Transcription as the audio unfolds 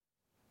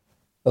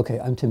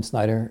Okay, I'm Tim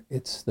Snyder.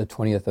 It's the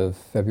 20th of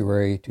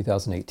February,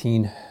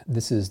 2018.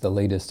 This is the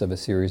latest of a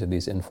series of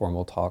these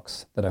informal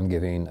talks that I'm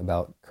giving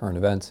about current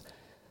events,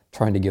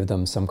 trying to give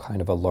them some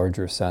kind of a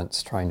larger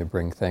sense, trying to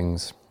bring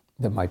things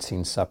that might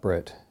seem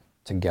separate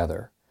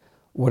together.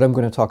 What I'm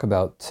going to talk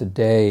about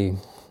today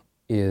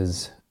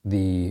is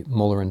the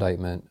Mueller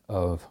indictment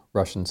of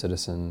Russian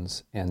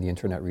citizens and the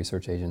Internet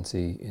Research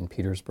Agency in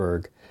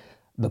Petersburg,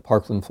 the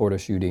Parkland, Florida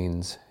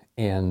shootings,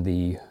 and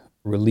the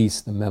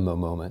memo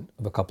moment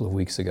of a couple of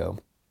weeks ago.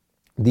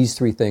 These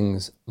three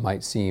things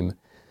might seem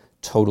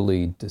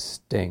totally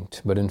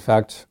distinct, but in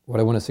fact, what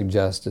I want to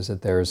suggest is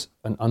that there's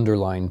an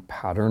underlying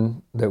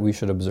pattern that we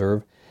should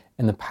observe,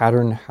 and the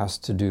pattern has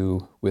to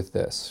do with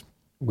this,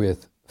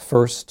 with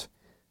first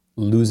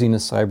losing a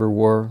cyber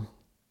war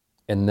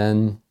and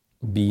then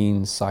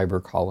being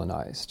cyber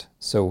colonized.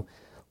 So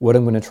what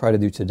I'm going to try to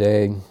do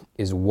today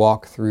is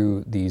walk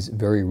through these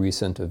very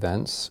recent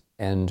events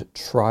and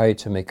try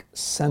to make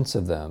sense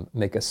of them,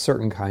 make a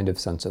certain kind of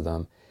sense of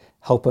them,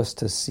 help us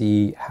to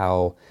see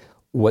how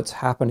what's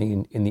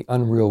happening in the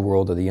unreal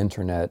world of the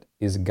internet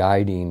is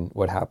guiding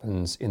what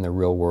happens in the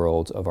real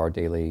world of our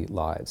daily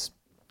lives.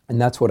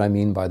 And that's what I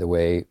mean, by the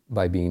way,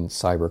 by being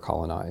cyber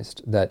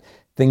colonized, that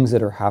things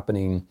that are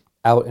happening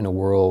out in a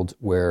world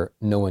where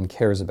no one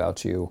cares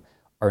about you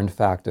are in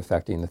fact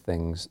affecting the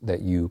things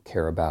that you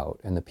care about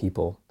and the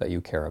people that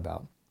you care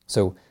about.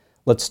 So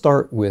let's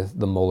start with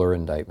the Mueller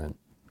indictment.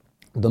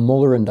 The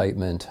Mueller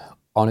indictment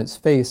on its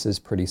face is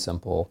pretty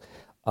simple.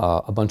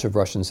 A bunch of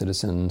Russian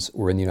citizens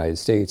were in the United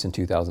States in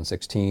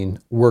 2016,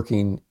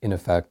 working in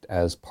effect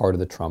as part of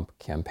the Trump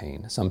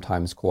campaign,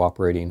 sometimes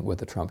cooperating with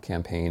the Trump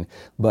campaign,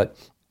 but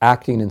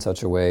acting in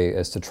such a way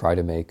as to try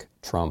to make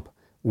Trump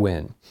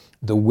win.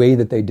 The way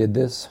that they did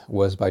this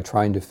was by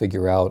trying to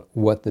figure out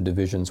what the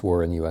divisions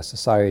were in U.S.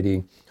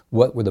 society,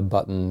 what were the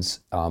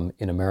buttons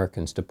in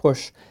Americans to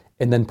push,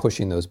 and then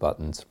pushing those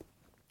buttons.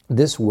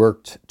 This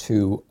worked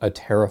to a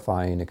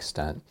terrifying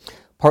extent,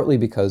 partly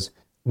because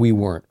we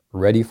weren't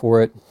ready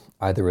for it,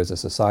 either as a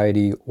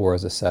society or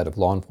as a set of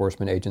law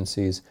enforcement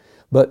agencies,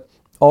 but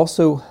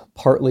also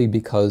partly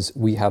because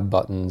we have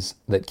buttons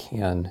that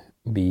can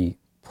be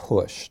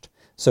pushed.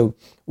 So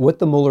what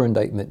the Mueller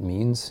indictment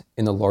means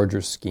in the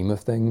larger scheme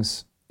of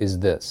things is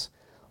this.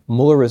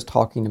 Mueller is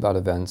talking about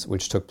events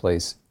which took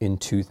place in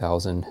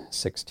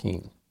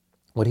 2016.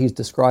 What he's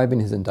describing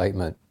in his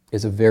indictment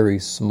is a very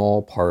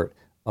small part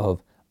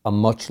of a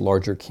much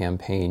larger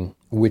campaign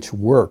which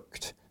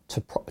worked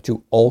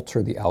to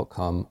alter the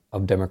outcome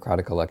of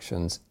democratic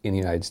elections in the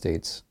United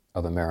States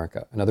of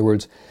America. In other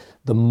words,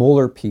 the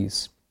Mueller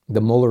piece,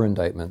 the Mueller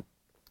indictment,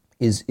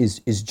 is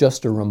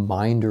just a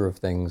reminder of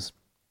things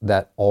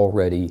that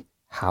already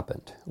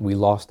happened. We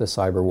lost the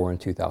cyber war in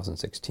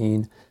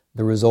 2016.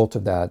 The result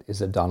of that is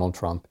that Donald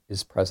Trump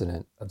is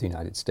president of the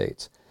United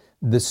States.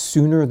 The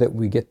sooner that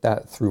we get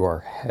that through our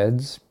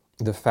heads,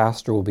 the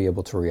faster we'll be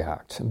able to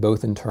react,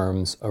 both in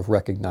terms of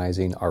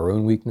recognizing our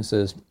own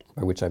weaknesses,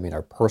 by which I mean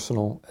our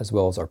personal as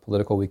well as our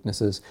political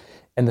weaknesses,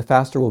 and the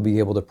faster we'll be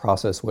able to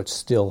process what's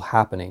still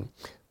happening,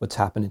 what's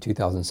happened in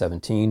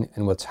 2017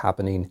 and what's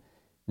happening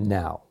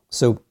now.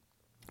 So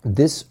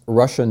this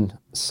Russian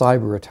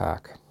cyber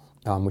attack,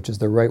 which is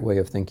the right way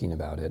of thinking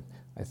about it,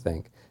 I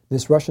think,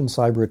 this Russian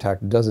cyber attack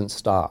doesn't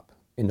stop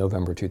in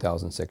November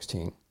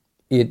 2016.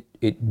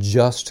 It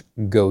just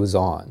goes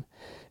on.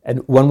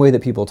 And one way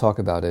that people talk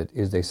about it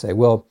is they say,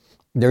 well,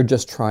 they're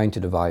just trying to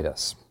divide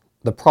us.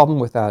 The problem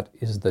with that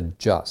is the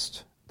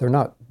just. They're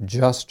not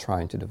just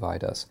trying to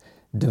divide us.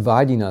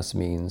 Dividing us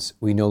means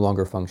we no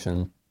longer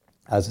function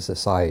as a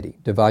society.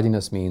 Dividing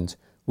us means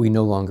we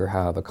no longer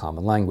have a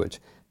common language.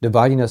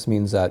 Dividing us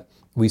means that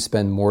we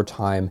spend more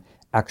time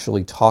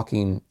actually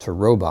talking to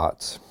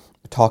robots,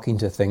 talking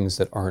to things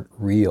that aren't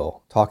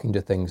real, talking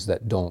to things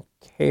that don't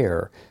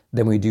care,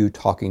 than we do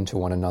talking to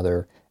one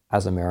another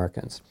as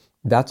Americans.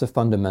 That's a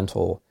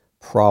fundamental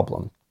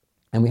problem.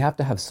 And we have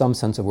to have some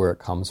sense of where it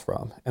comes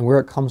from. And where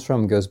it comes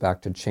from goes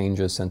back to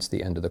changes since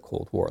the end of the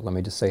Cold War. Let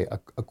me just say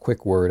a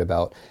quick word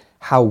about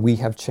how we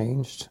have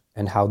changed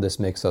and how this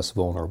makes us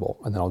vulnerable.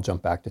 And then I'll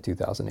jump back to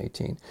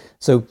 2018.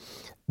 So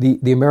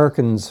the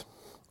Americans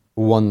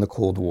won the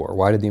Cold War.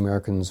 Why did the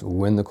Americans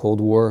win the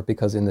Cold War?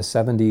 Because in the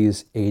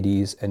 70s,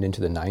 80s, and into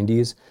the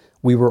 90s,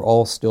 we were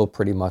all still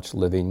pretty much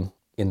living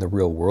in the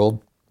real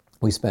world.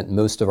 We spent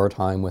most of our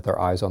time with our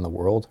eyes on the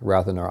world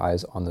rather than our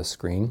eyes on the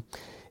screen.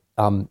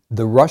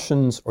 The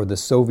Russians or the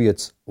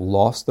Soviets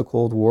lost the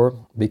Cold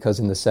War because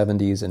in the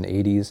 70s and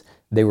 80s,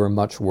 they were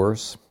much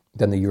worse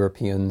than the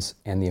Europeans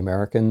and the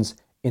Americans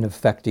in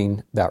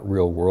affecting that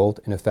real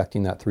world, in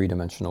affecting that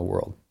three-dimensional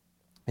world.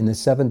 In the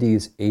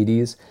 70s,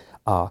 80s,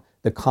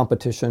 the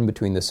competition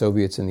between the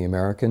Soviets and the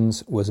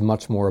Americans was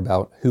much more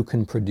about who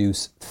can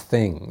produce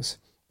things,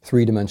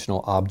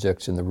 three-dimensional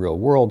objects in the real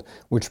world,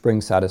 which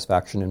bring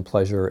satisfaction and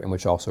pleasure and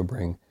which also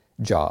bring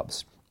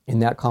jobs. In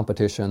that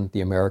competition,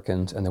 the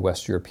Americans and the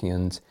West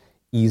Europeans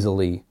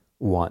easily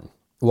won.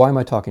 Why am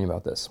I talking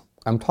about this?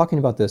 I'm talking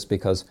about this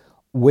because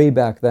way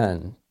back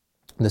then,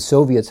 the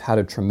Soviets had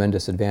a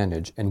tremendous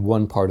advantage in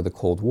one part of the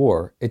Cold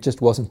War. It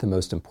just wasn't the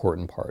most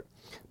important part.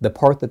 The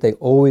part that they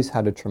always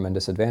had a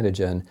tremendous advantage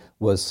in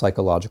was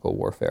psychological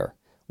warfare,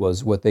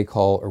 was what they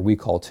call, or we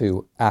call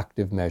too,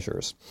 active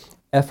measures.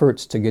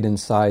 Efforts to get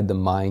inside the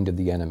mind of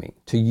the enemy,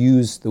 to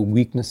use the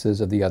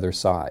weaknesses of the other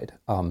side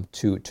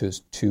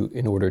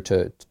in order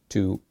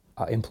to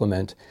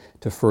implement,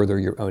 to further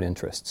your own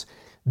interests.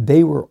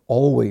 They were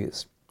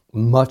always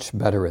much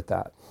better at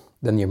that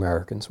than the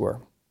Americans were.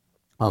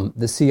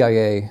 The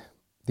CIA,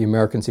 the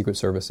American Secret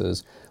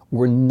Services,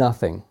 were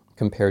nothing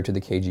compared to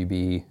the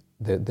KGB,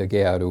 the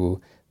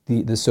GRU,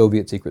 the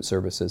Soviet Secret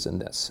Services in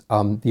this.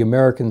 The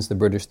Americans, the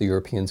British, the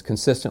Europeans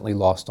consistently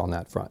lost on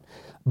that front.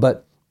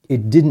 But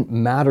it didn't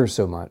matter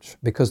so much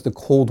because the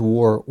Cold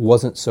War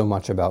wasn't so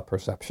much about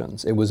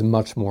perceptions. It was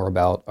much more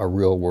about a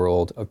real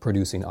world of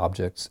producing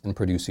objects and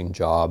producing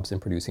jobs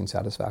and producing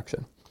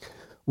satisfaction.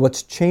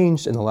 What's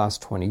changed in the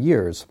last 20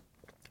 years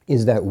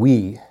is that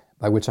we,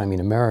 by which I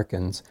mean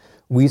Americans,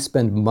 we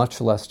spend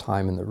much less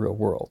time in the real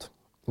world.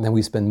 And then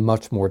we spend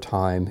much more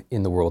time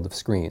in the world of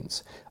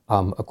screens.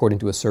 According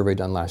to a survey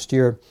done last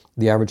year,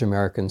 the average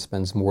American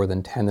spends more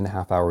than 10 and a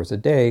half hours a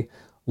day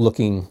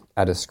looking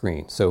at a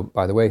screen. So,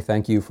 by the way,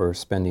 thank you for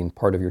spending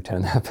part of your 10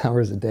 and a half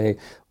hours a day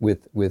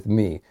with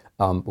me.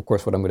 Of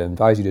course, what I'm going to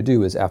advise you to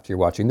do is after you're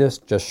watching this,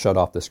 just shut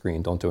off the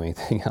screen. Don't do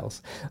anything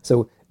else.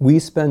 So we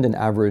spend an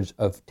average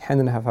of 10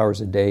 and a half hours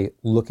a day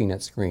looking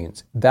at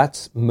screens.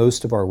 That's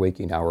most of our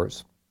waking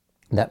hours.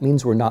 That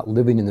means we're not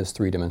living in this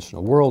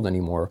three-dimensional world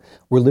anymore.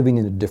 We're living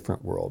in a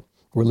different world.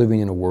 We're living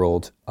in a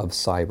world of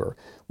cyber.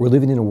 We're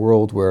living in a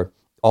world where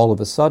all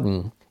of a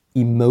sudden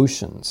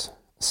emotions,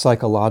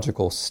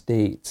 psychological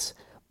states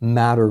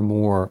matter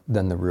more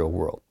than the real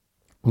world.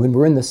 When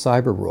we're in the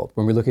cyber world,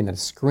 when we're looking at a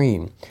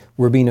screen,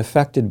 we're being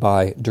affected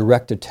by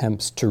direct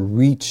attempts to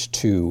reach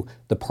to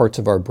the parts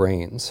of our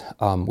brains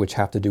which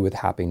have to do with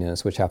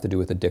happiness, which have to do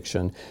with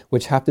addiction,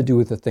 which have to do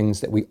with the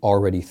things that we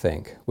already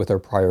think with our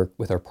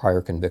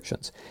prior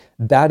convictions.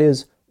 That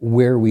is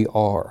where we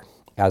are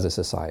as a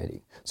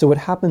society. So what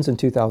happens in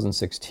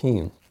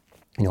 2016,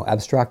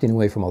 abstracting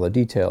away from all the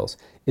details,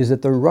 is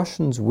that the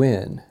Russians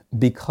win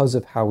because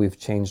of how we've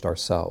changed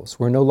ourselves.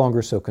 We're no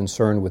longer so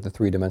concerned with the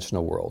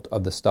three-dimensional world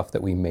of the stuff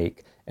that we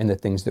make and the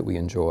things that we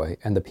enjoy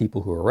and the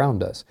people who are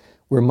around us.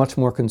 We're much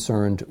more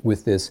concerned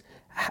with this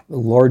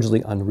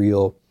largely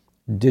unreal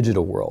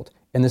digital world.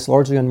 And this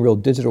largely unreal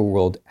digital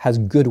world has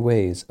good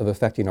ways of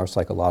affecting our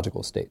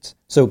psychological states.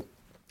 So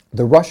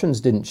the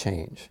Russians didn't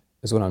change,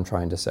 is what I'm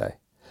trying to say.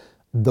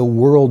 The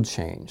world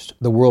changed.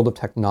 The world of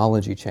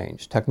technology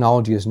changed.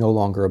 Technology is no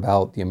longer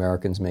about the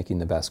Americans making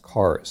the best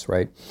cars,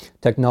 right?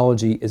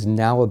 Technology is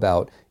now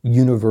about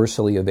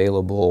universally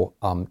available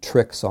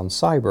tricks on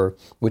cyber,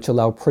 which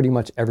allow pretty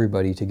much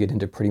everybody to get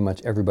into pretty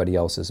much everybody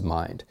else's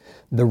mind.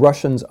 The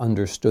Russians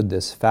understood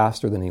this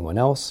faster than anyone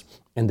else,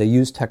 and they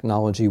used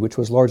technology, which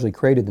was largely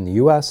created in the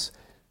US,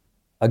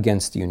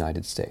 against the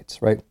United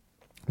States, right?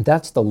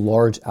 That's the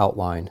large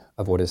outline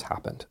of what has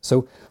happened.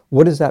 So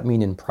what does that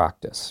mean in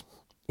practice?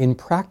 In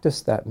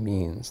practice, that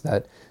means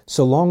that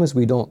so long as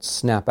we don't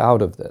snap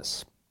out of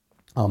this,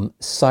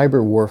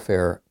 cyber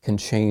warfare can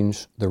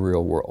change the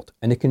real world.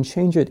 And it can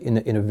change it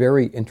in a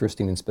very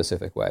interesting and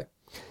specific way.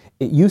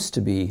 It used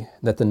to be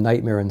that the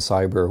nightmare in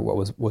cyber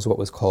was what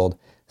was called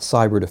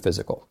cyber to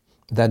physical.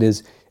 That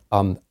is,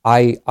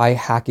 I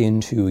hack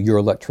into your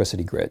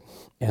electricity grid,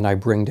 and I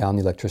bring down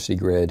the electricity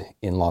grid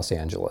in Los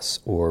Angeles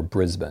or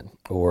Brisbane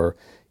or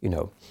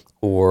Edinburgh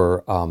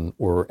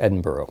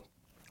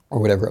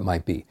or whatever it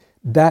might be.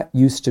 That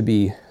used to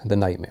be the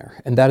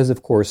nightmare, and that is,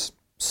 of course,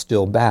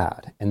 still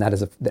bad, and that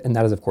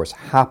is, of course,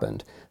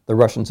 happened. The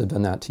Russians have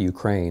done that to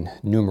Ukraine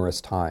numerous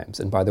times,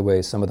 and by the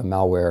way, some of the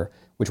malware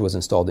which was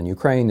installed in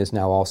Ukraine is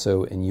now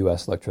also in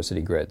U.S.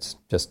 electricity grids,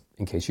 just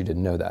in case you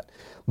didn't know that.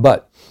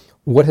 But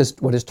what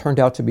has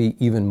turned out to be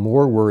even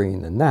more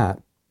worrying than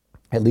that,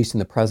 at least in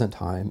the present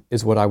time,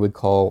 is what I would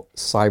call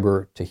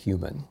cyber to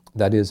human.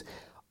 That is,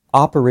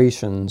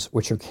 operations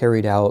which are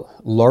carried out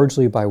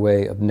largely by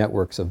way of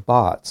networks of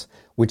bots,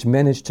 which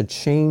manage to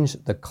change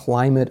the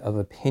climate of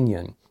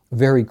opinion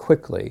very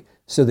quickly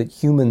so that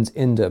humans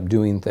end up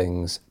doing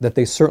things that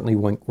they certainly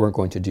weren't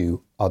going to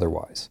do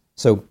otherwise.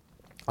 So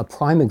a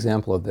prime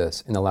example of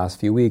this in the last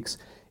few weeks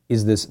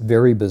is this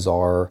very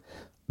bizarre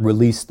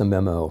release the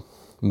memo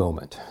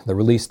moment, the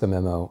release the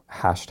memo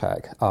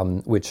hashtag,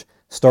 which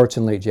starts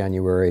in late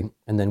January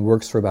and then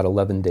works for about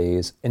 11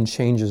 days and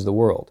changes the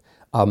world.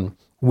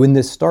 When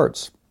this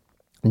starts,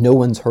 no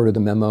one's heard of the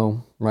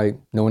memo, right?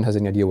 No one has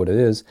any idea what it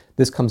is.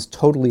 This comes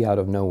totally out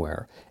of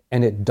nowhere,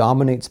 and it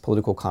dominates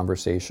political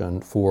conversation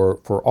for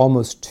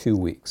almost 2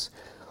 weeks.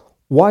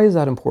 Why is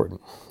that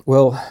important?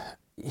 Well,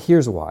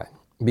 here's why.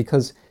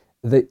 Because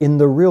in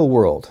the real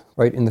world,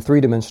 right, in the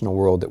three-dimensional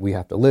world that we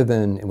have to live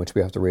in which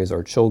we have to raise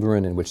our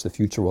children, in which the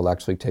future will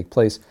actually take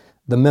place,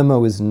 the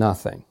memo is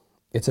nothing.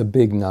 It's a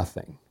big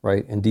nothing,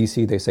 right? In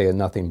DC, they say a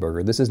nothing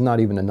burger. This is not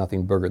even a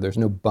nothing burger. There's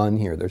no bun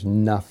here. There's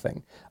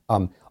nothing.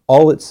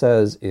 All it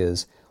says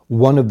is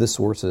one of the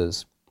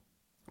sources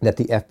that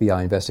the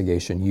FBI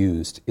investigation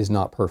used is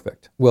not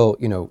perfect. Well,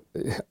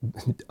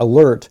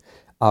 alert,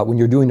 when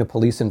you're doing a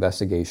police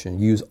investigation,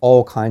 use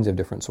all kinds of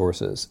different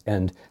sources,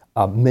 and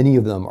many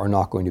of them are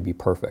not going to be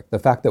perfect. The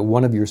fact that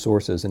one of your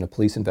sources in a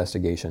police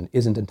investigation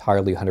isn't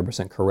entirely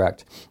 100%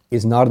 correct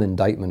is not an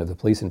indictment of the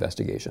police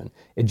investigation.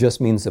 It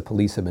just means the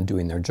police have been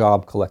doing their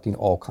job, collecting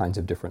all kinds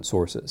of different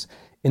sources.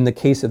 In the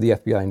case of the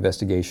FBI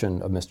investigation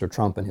of Mr.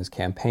 Trump and his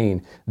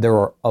campaign, there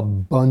are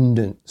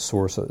abundant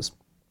sources,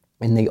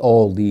 and they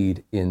all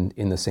lead in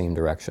the same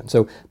direction.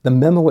 So the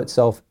memo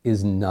itself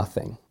is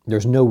nothing.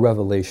 There's no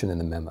revelation in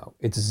the memo.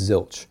 It's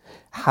zilch.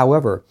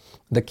 However,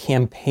 the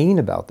campaign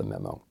about the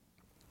memo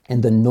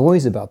and the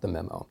noise about the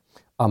memo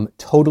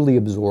totally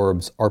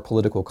absorbs our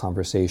political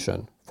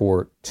conversation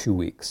for 2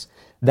 weeks.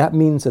 That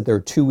means that there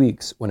are 2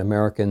 weeks when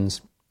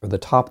Americans, or the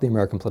top of the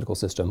American political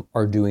system,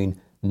 are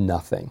doing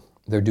nothing.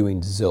 They're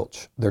doing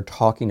zilch. They're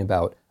talking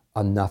about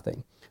a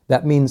nothing.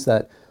 That means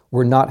that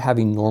we're not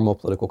having normal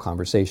political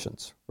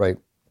conversations, right?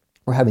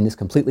 We're having this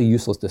completely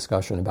useless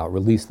discussion about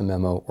release the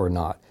memo or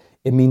not.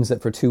 It means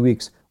that for 2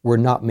 weeks, we're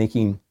not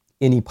making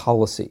any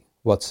policy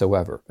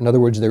whatsoever. In other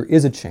words, there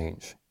is a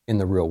change in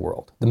the real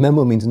world. The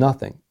memo means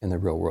nothing in the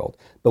real world.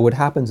 But what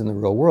happens in the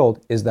real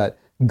world is that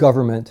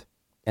government,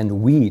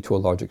 and we to a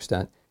large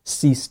extent,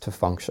 cease to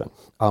function.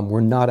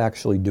 We're not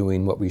actually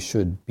doing what we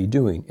should be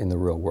doing in the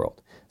real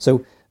world.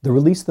 So the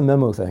release the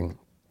memo thing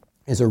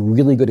is a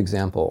really good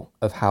example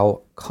of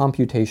how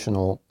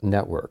computational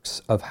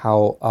networks, of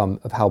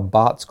how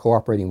bots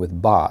cooperating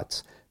with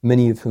bots,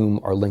 many of whom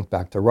are linked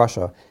back to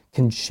Russia,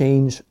 can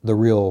change the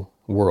real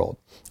world.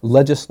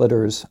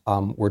 Legislators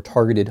were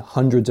targeted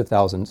hundreds of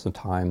thousands of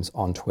times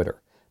on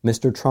Twitter.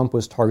 Mr. Trump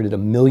was targeted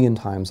 1 million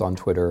times on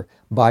Twitter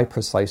by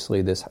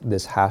precisely this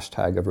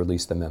hashtag of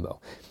release the memo.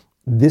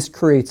 This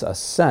creates a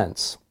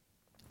sense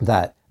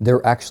that there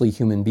are actually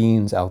human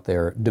beings out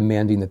there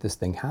demanding that this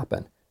thing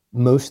happen.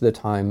 Most of the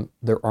time,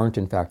 there aren't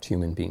in fact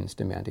human beings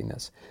demanding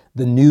this.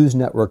 The news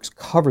networks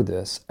cover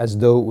this as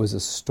though it was a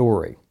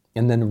story,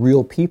 and then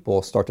real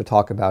people start to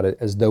talk about it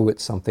as though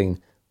it's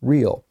something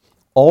real.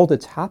 All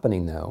that's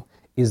happening, though,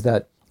 is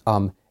that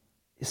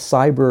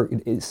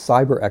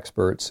cyber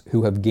experts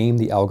who have gamed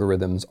the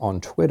algorithms on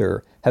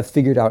Twitter have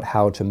figured out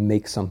how to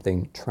make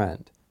something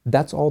trend.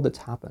 That's all that's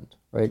happened,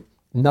 right?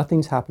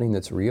 Nothing's happening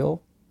that's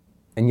real,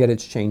 and yet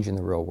it's changing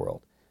the real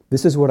world.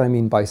 This is what I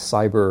mean by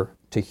cyber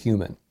to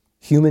human.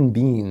 Human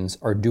beings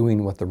are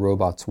doing what the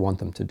robots want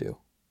them to do,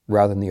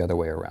 rather than the other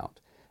way around.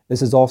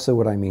 This is also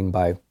what I mean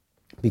by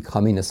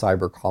becoming a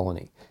cyber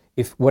colony.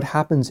 If what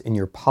happens in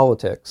your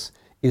politics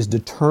is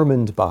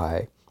determined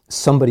by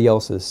somebody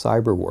else's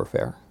cyber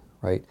warfare,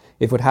 right?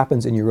 If what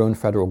happens in your own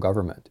federal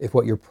government, if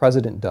what your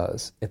president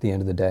does at the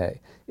end of the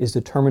day is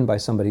determined by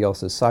somebody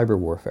else's cyber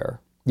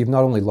warfare, you've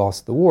not only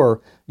lost the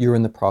war, you're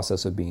in the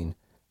process of being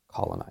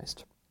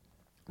colonized.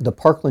 The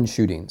Parkland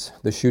shootings,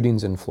 the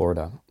shootings in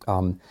Florida,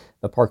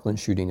 the Parkland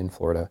shooting in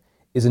Florida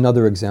is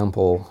another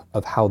example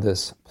of how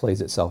this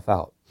plays itself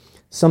out.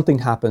 Something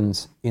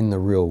happens in the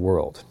real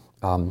world.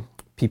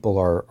 People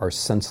are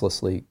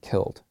senselessly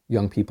killed.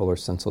 Young people are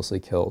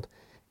senselessly killed,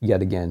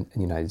 yet again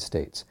in the United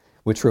States,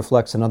 which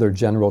reflects another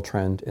general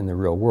trend in the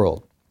real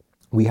world.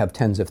 We have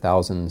tens of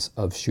thousands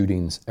of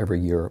shootings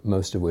every year,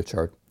 most of which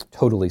are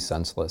totally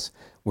senseless,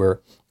 where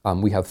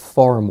we have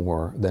far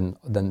more than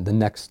the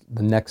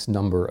next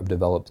number of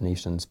developed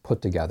nations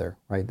put together,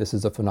 right? This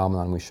is a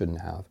phenomenon we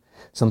shouldn't have.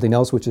 Something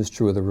else which is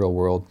true of the real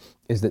world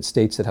is that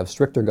states that have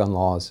stricter gun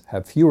laws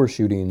have fewer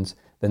shootings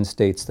than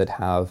states that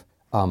have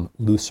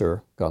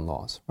looser gun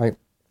laws, right?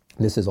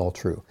 This is all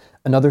true.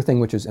 Another thing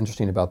which is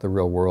interesting about the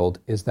real world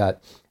is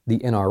that the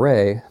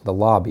NRA, the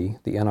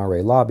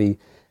NRA lobby,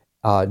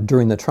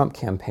 during the Trump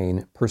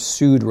campaign,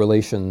 pursued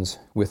relations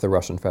with the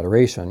Russian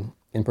Federation,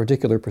 in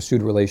particular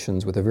pursued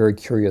relations with a very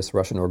curious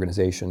Russian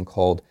organization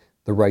called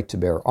the Right to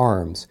Bear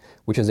Arms,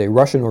 which is a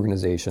Russian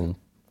organization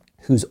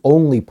whose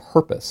only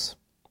purpose,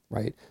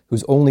 right,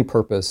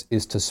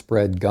 is to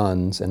spread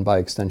guns and by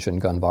extension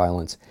gun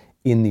violence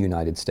in the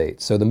United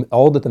States. So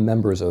all that the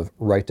members of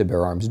Right to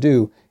Bear Arms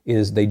do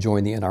is they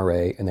join the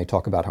NRA and they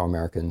talk about how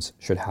Americans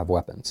should have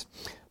weapons.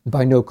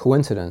 By no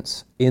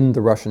coincidence, in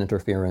the Russian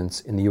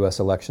interference in the US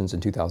elections in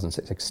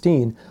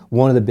 2016,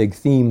 one of the big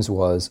themes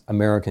was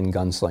American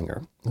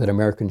gunslinger, that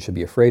Americans should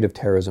be afraid of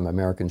terrorism,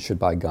 Americans should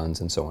buy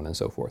guns, and so on and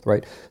so forth,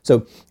 right?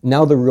 So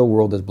now the real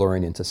world is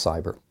blurring into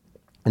cyber,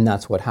 and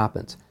that's what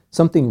happens.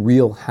 Something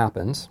real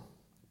happens,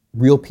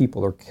 real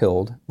people are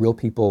killed, real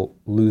people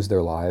lose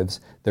their lives,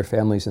 their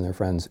families and their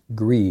friends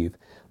grieve,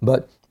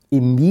 but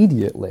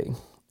immediately,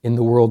 in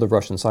the world of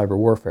Russian cyber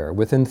warfare,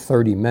 within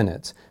 30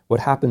 minutes, what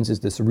happens is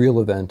this real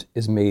event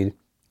is made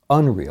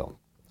unreal.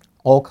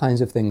 All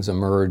kinds of things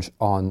emerge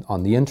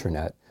on the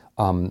internet,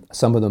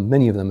 some of them,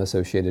 many of them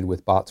associated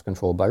with bots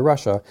controlled by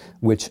Russia,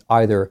 which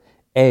either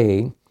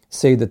A,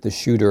 say that the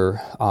shooter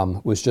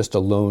was just a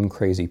lone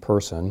crazy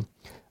person,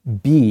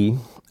 B,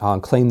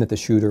 claim that the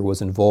shooter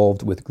was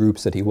involved with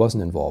groups that he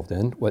wasn't involved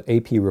in. What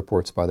AP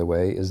reports, by the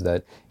way, is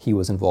that he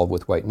was involved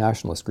with white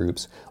nationalist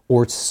groups.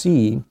 Or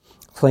C,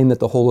 claim that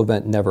the whole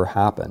event never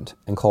happened,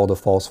 and call it a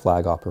false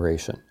flag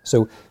operation.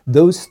 So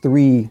those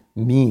three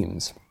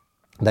memes,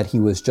 that he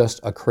was just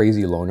a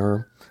crazy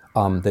loner,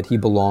 that he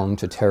belonged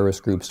to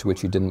terrorist groups to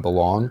which he didn't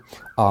belong,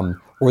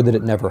 or that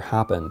it never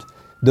happened,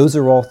 those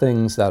are all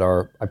things that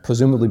are,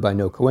 presumably by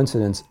no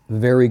coincidence,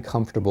 very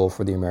comfortable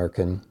for the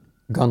American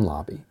gun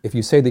lobby. If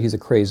you say that he's a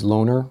crazed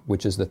loner,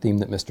 which is the theme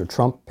that Mr.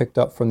 Trump picked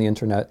up from the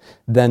internet,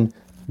 then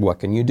what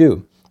can you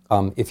do?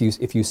 If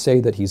you say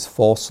that he's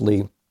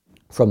falsely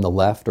from the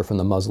left or from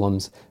the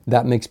Muslims,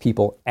 that makes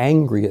people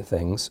angry at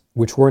things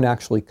which weren't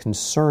actually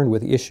concerned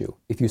with the issue.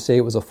 If you say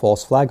it was a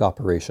false flag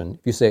operation,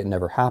 if you say it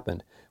never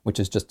happened, which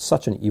is just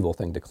such an evil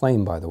thing to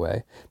claim, by the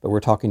way, but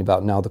we're talking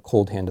about now the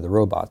cold hand of the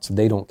robots.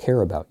 They don't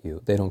care about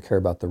you. They don't care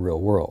about the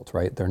real world,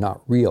 right? They're not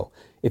real.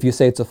 If you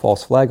say it's a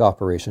false flag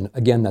operation,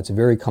 again, that's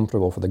very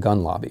comfortable for the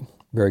gun lobby.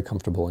 Very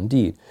comfortable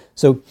indeed.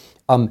 So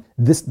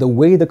the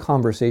way the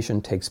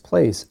conversation takes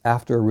place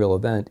after a real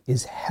event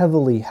is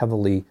heavily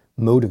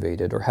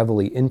motivated or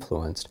heavily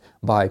influenced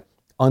by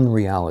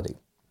unreality.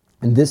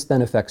 And this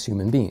then affects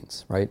human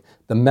beings, right?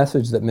 The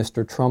message that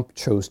Mr. Trump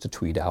chose to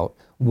tweet out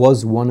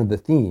was one of the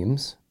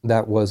themes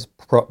that was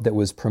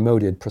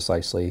promoted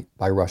precisely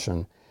by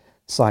Russian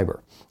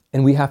cyber.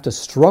 And we have to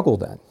struggle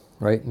then,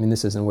 right? I mean,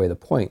 this is in a way the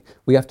point.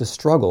 We have to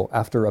struggle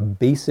after a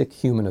basic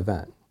human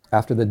event,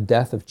 after the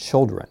death of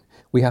children.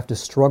 We have to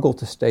struggle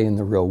to stay in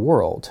the real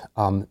world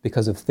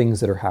because of things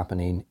that are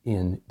happening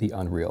in the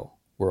unreal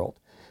world.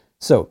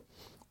 So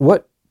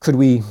what could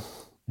we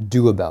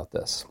do about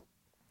this?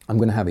 I'm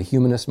going to have a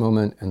humanist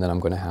moment, and then I'm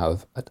going to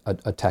have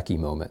a techie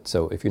moment.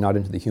 So if you're not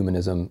into the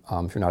humanism,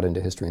 if you're not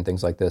into history and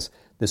things like this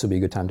would be a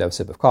good time to have a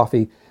sip of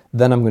coffee.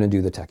 Then I'm going to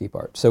do the techie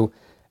part. So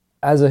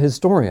as a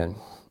historian,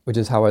 which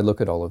is how I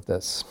look at all of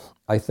this,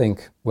 I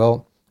think,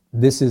 well,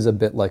 this is a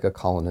bit like a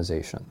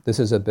colonization. This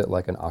is a bit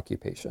like an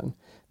occupation.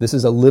 This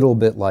is a little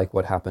bit like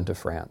what happened to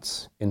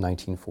France in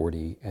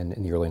 1940 and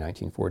in the early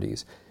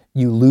 1940s.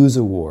 You lose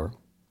a war.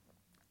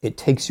 It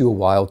takes you a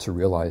while to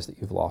realize that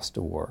you've lost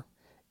a war.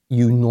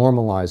 You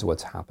normalize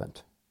what's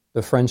happened.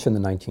 The French in the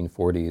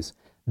 1940s,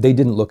 they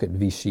didn't look at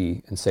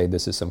Vichy and say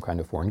this is some kind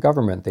of foreign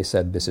government. They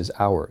said this is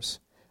ours.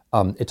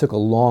 It took a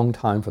long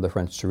time for the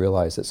French to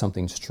realize that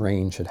something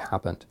strange had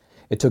happened.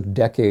 It took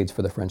decades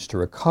for the French to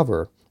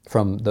recover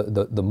from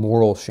the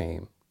moral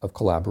shame of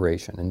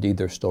collaboration. Indeed,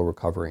 they're still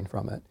recovering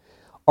from it.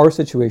 Our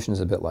situation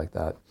is a bit like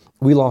that.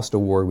 We lost a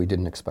war we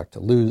didn't expect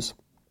to lose.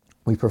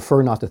 We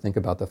prefer not to think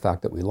about the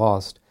fact that we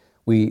lost.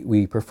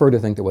 We prefer to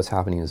think that what's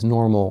happening is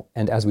normal,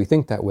 and as we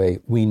think that way,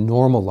 we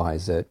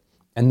normalize it,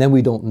 and then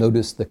we don't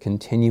notice the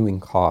continuing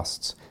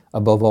costs,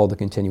 above all the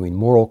continuing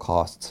moral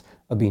costs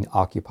of being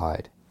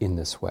occupied in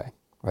this way,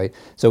 right?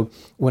 So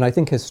when I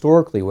think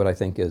historically, what I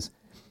think is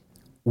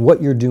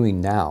what you're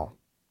doing now,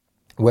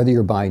 whether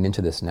you're buying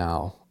into this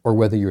now, or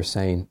whether you're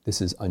saying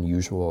this is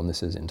unusual and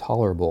this is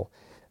intolerable,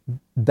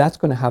 that's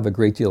going to have a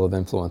great deal of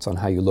influence on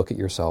how you look at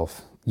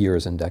yourself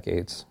years and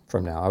decades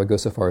from now. I would go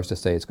so far as to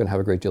say it's going to have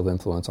a great deal of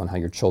influence on how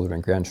your children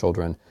and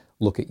grandchildren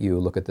look at you,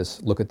 look at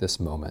this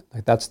moment.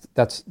 Like that's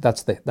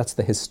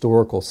the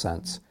historical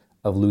sense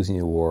of losing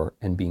a war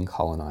and being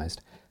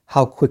colonized.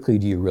 How quickly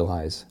do you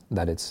realize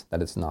that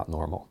it's not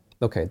normal?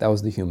 Okay, that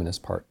was the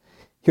humanist part.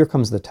 Here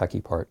comes the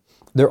techie part.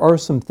 There are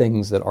some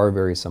things that are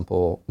very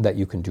simple that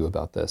you can do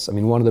about this. I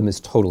mean, one of them is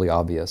totally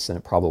obvious, and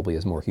it probably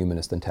is more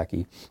humanist than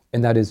techie,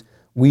 and that is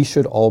we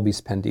should all be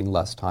spending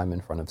less time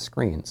in front of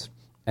screens.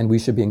 And we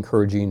should be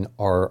encouraging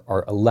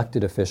our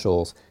elected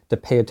officials to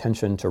pay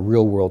attention to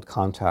real-world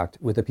contact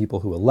with the people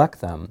who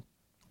elect them,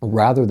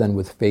 rather than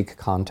with fake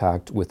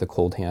contact with the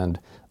cold hand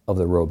of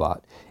the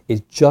robot.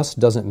 It just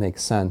doesn't make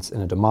sense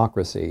in a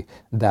democracy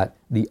that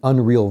the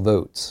unreal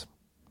votes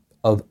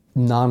of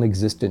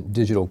non-existent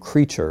digital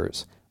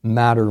creatures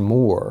matter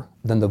more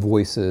than the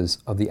voices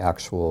of the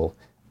actual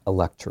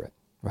electorate,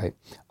 right?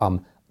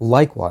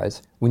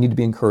 Likewise, we need to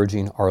be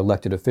encouraging our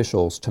elected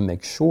officials to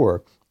make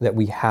sure that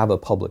we have a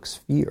public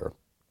sphere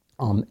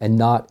and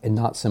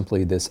not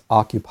simply this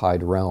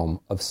occupied realm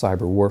of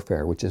cyber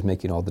warfare, which is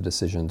making all the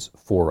decisions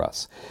for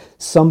us.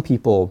 Some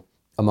people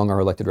among our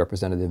elected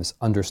representatives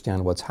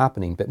understand what's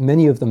happening, but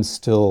many of them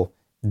still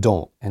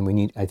don't,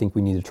 and I think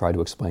we need to try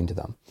to explain to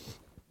them.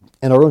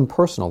 In our own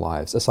personal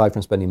lives, aside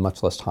from spending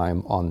much less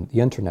time on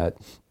the internet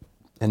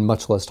and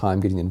much less time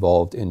getting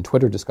involved in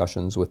Twitter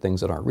discussions with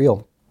things that aren't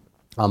real,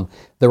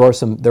 there are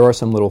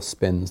some little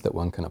spins that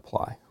one can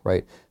apply,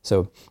 right?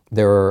 So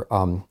there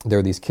are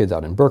these kids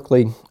out in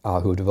Berkeley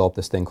who developed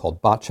this thing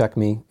called Bot Check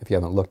Me. If you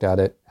haven't looked at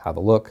it, have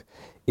a look.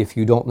 If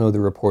you don't know the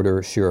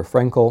reporter Shira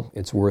Frankel,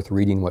 it's worth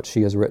reading what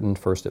she has written,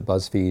 first at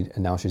BuzzFeed,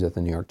 and now she's at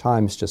the New York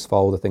Times. Just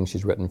follow the things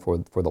she's written for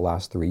the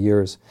last 3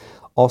 years.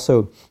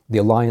 Also, the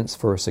Alliance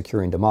for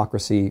Securing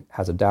Democracy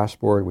has a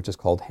dashboard, which is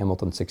called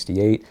Hamilton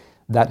 68.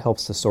 That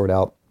helps to sort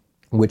out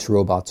which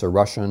robots are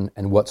Russian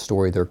and what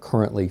story they're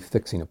currently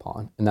fixing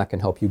upon. And that can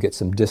help you get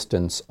some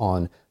distance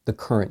on the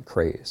current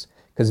craze.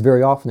 Because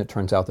very often it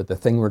turns out that the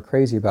thing we're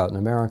crazy about in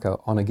America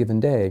on a given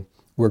day,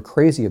 we're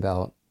crazy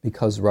about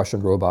because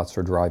Russian robots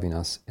are driving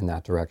us in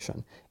that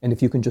direction. And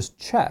if you can just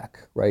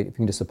check, right, if you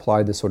can just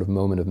apply this sort of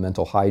moment of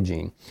mental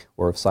hygiene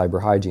or of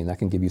cyber hygiene, that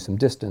can give you some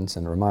distance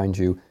and remind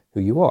you who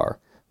you are,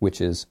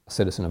 which is a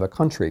citizen of a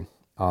country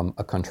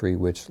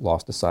which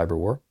lost a cyber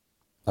war,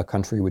 a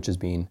country which is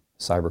being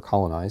cyber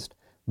colonized,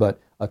 but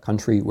a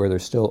country where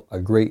there's still a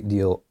great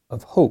deal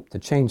of hope to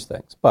change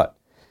things. But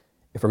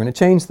if we're going to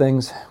change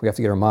things, we have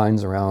to get our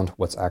minds around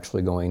what's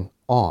actually going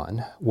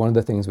on. One of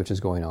the things which is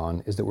going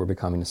on is that we're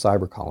becoming a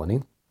cyber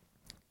colony.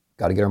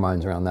 Got to get our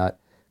minds around that.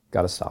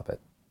 Got to stop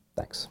it.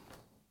 Thanks.